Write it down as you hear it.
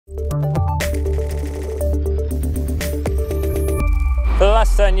For the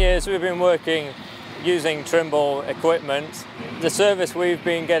last 10 years we've been working using Trimble equipment. The service we've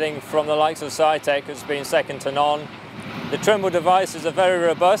been getting from the likes of SITECH has been second to none. The Trimble devices are very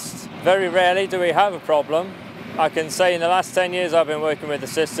robust. Very rarely do we have a problem. I can say in the last 10 years I've been working with the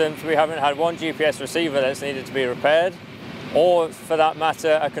systems, we haven't had one GPS receiver that's needed to be repaired, or for that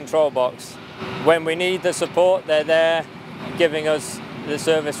matter, a control box. When we need the support, they're there giving us the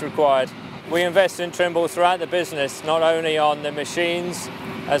service required. We invest in Trimble throughout the business, not only on the machines.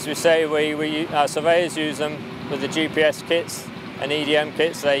 As we say, our surveyors use them with the GPS kits and EDM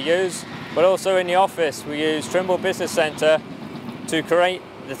kits they use, but also in the office we use Trimble Business Centre to create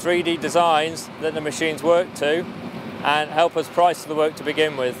the 3D designs that the machines work to and help us price the work to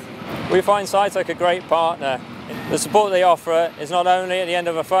begin with. We find SITECH a great partner. The support they offer is not only at the end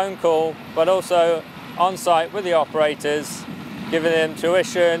of a phone call, but also on site with the operators, giving them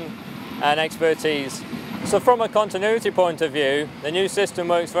tuition and expertise. So from a continuity point of view, the new system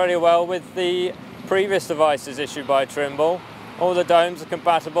works very well with the previous devices issued by Trimble. All the domes are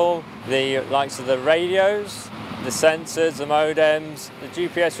compatible, the likes of the radios, the sensors, the modems, the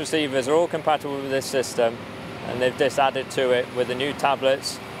GPS receivers are all compatible with this system, and they've just added to it with the new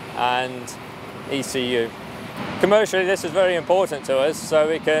tablets and ECU. Commercially this is very important to us, so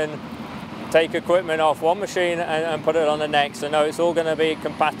we can take equipment off one machine and put it on the next and know it's all going to be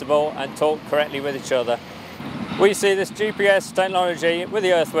compatible and talk correctly with each other. We see this GPS technology with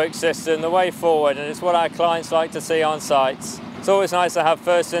the Earthworks system the way forward, and it's what our clients like to see on sites. It's always nice to have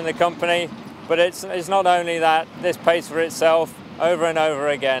first in the company, but it's not only that, this pays for itself over and over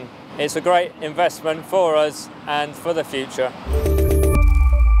again. It's a great investment for us and for the future.